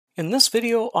In this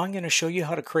video, I'm going to show you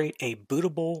how to create a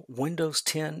bootable Windows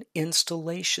 10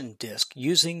 installation disk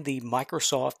using the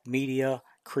Microsoft Media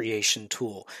Creation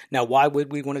tool. Now, why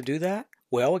would we want to do that?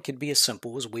 Well, it could be as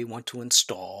simple as we want to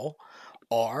install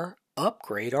or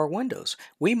upgrade our Windows.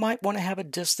 We might want to have a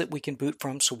disk that we can boot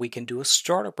from so we can do a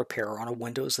startup repair on a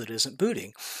Windows that isn't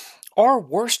booting. Our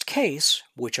worst case,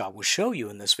 which I will show you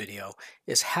in this video,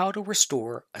 is how to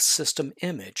restore a system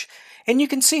image. And you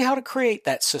can see how to create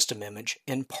that system image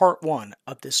in part 1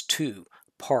 of this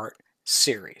 2-part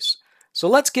series. So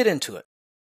let's get into it.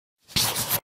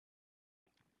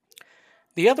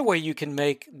 The other way you can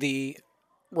make the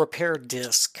repair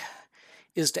disk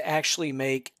is to actually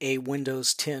make a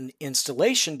Windows 10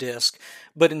 installation disk,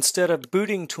 but instead of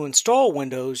booting to install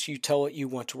Windows, you tell it you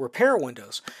want to repair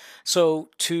Windows. So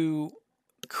to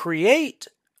create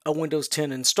a Windows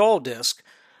 10 install disk,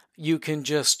 you can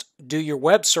just do your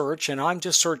web search, and I'm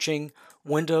just searching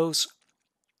Windows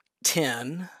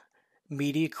 10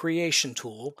 Media Creation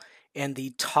Tool, and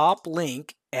the top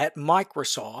link at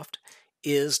Microsoft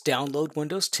is download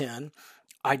Windows 10.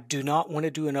 I do not want to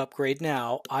do an upgrade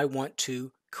now. I want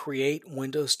to create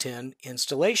Windows 10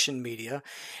 installation media.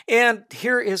 And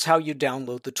here is how you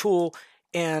download the tool.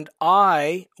 And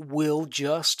I will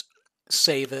just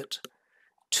save it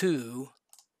to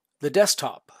the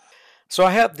desktop. So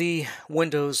I have the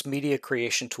Windows Media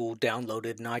Creation tool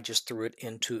downloaded, and I just threw it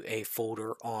into a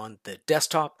folder on the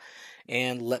desktop.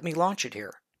 And let me launch it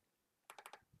here.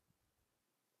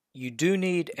 You do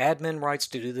need admin rights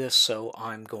to do this, so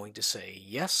I'm going to say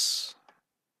yes.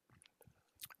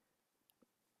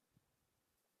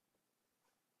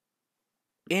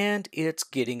 And it's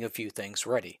getting a few things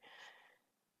ready.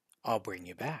 I'll bring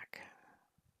you back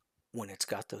when it's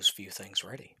got those few things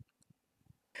ready.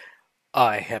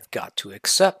 I have got to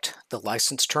accept the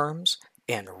license terms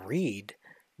and read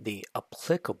the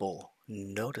applicable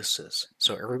notices.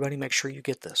 So everybody make sure you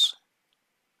get this.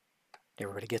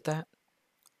 Everybody get that?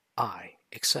 I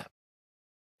accept.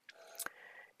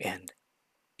 And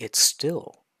it's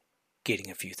still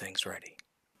getting a few things ready.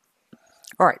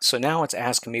 All right, so now it's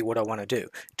asking me what I want to do.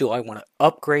 Do I want to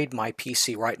upgrade my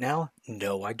PC right now?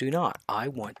 No, I do not. I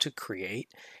want to create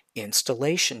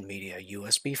installation media,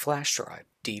 USB flash drive,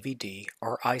 DVD,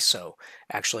 or ISO.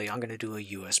 Actually, I'm going to do a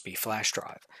USB flash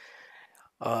drive.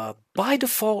 By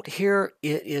default here,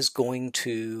 it is going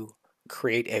to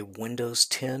create a Windows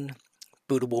 10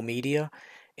 bootable media,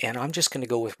 and I'm just going to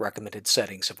go with recommended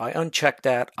settings. If I uncheck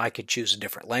that, I could choose a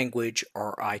different language,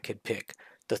 or I could pick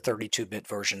the 32-bit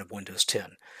version of Windows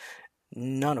 10,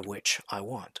 none of which I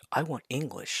want. I want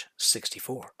English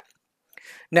 64.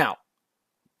 Now,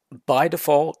 by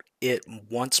default, it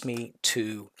wants me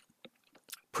to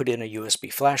put in a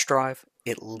USB flash drive,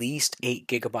 at least 8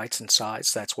 gigabytes in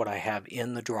size. That's what I have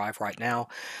in the drive right now.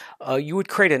 You would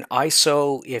create an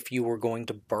ISO if you were going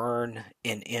to burn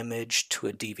an image to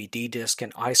a DVD disk.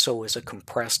 An ISO is a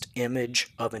compressed image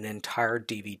of an entire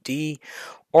DVD,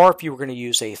 or if you were going to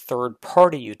use a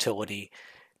third-party utility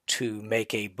to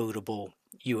make a bootable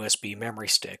USB memory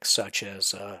stick, such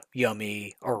as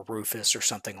Yummy or Rufus or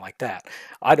something like that.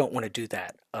 I don't want to do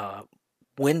that.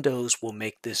 Windows will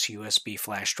make this USB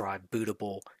flash drive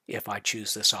bootable if I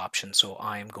choose this option, so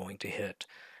I am going to hit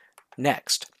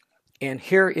Next. And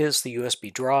here is the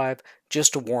USB drive.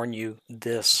 Just to warn you,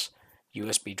 this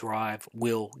USB drive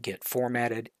will get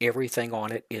formatted. Everything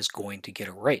on it is going to get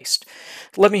erased.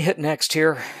 Let me hit Next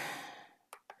here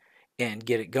and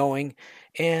get it going.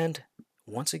 And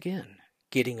once again,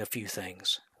 getting a few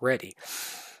things ready.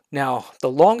 Now,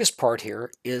 the longest part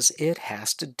here is it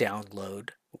has to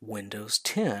download Windows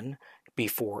 10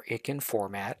 before it can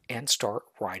format and start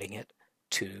writing it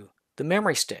to the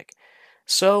memory stick.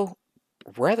 So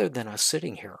rather than us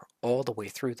sitting here all the way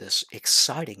through this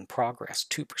exciting progress,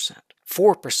 2%,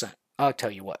 4%, I'll tell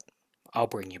you what, I'll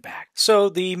bring you back. So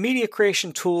the media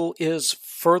creation tool is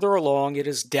further along. It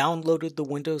has downloaded the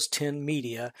Windows 10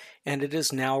 media, and it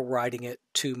is now writing it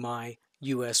to my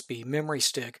USB memory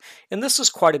stick. And this is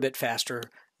quite a bit faster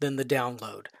than the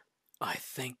download. I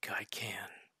think I can.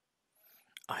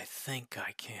 I think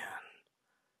I can.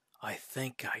 I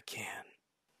think I can.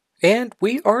 And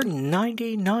we are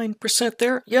 99%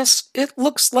 there. Yes, it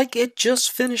looks like it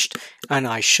just finished. And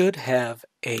I should have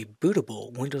a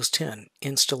bootable Windows 10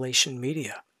 installation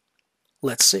media.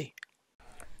 Let's see.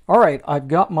 All right, I've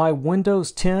got my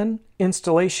Windows 10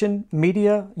 installation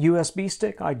media USB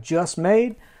stick I just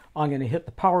made. I'm going to hit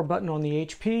the power button on the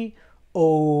HP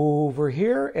over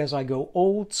here as I go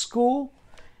old school.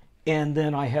 And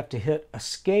then I have to hit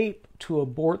escape to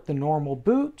abort the normal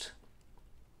boot.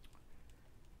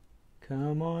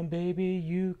 Come on, baby,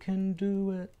 you can do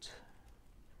it.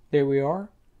 There we are.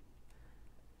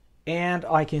 and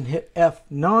I can hit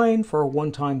F9 for a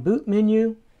one-time boot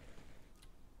menu.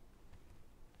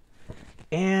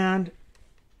 And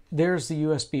there's the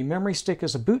USB memory stick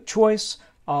as a boot choice.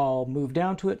 I'll move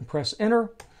down to it and press enter.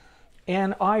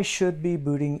 And I should be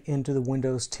booting into the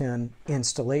Windows 10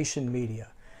 installation media.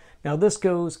 Now this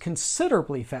goes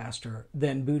considerably faster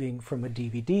than booting from a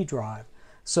DVD drive.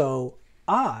 So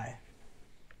I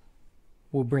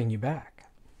will bring you back.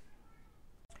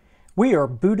 We are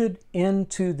booted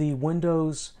into the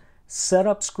Windows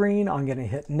setup screen. I'm going to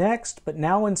hit next, but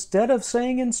now instead of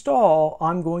saying install,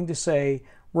 I'm going to say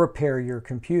repair your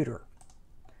computer.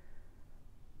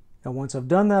 Now once I've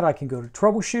done that, I can go to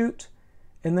troubleshoot,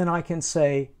 and then I can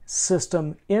say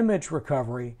system image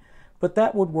recovery, but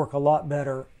that would work a lot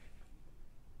better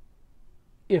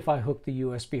if I hook the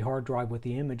USB hard drive with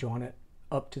the image on it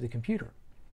up to the computer.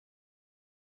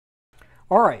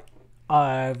 All right,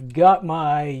 I've got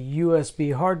my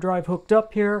USB hard drive hooked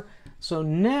up here. So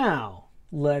now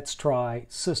let's try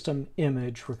system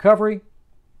image recovery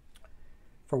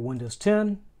for Windows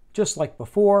 10, just like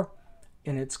before.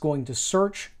 And it's going to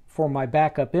search for my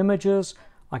backup images.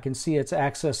 I can see it's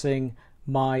accessing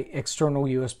my external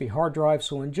USB hard drive.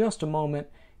 So in just a moment,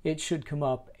 it should come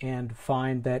up and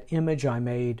find that image I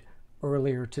made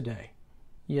earlier today.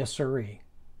 Yes, sirree.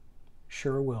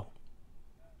 Sure will.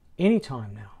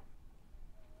 Anytime now.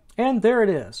 And there it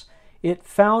is. It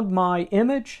found my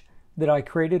image that I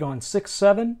created on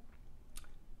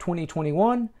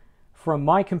 6/7/2021 from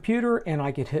my computer, and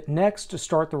I could hit next to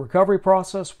start the recovery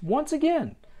process. Once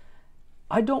again,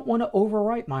 I don't want to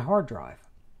overwrite my hard drive,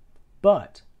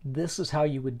 but this is how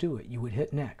you would do it. You would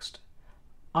hit next.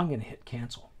 I'm going to hit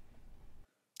cancel.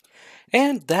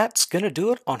 And that's going to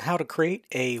do it on how to create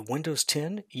a Windows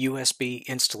 10 USB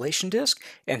installation disk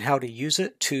and how to use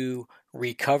it to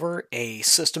recover a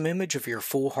system image of your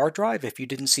full hard drive. If you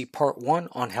didn't see part 1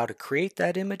 on how to create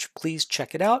that image, please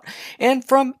check it out. And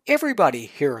from everybody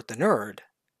here at The Nerd,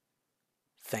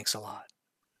 thanks a lot.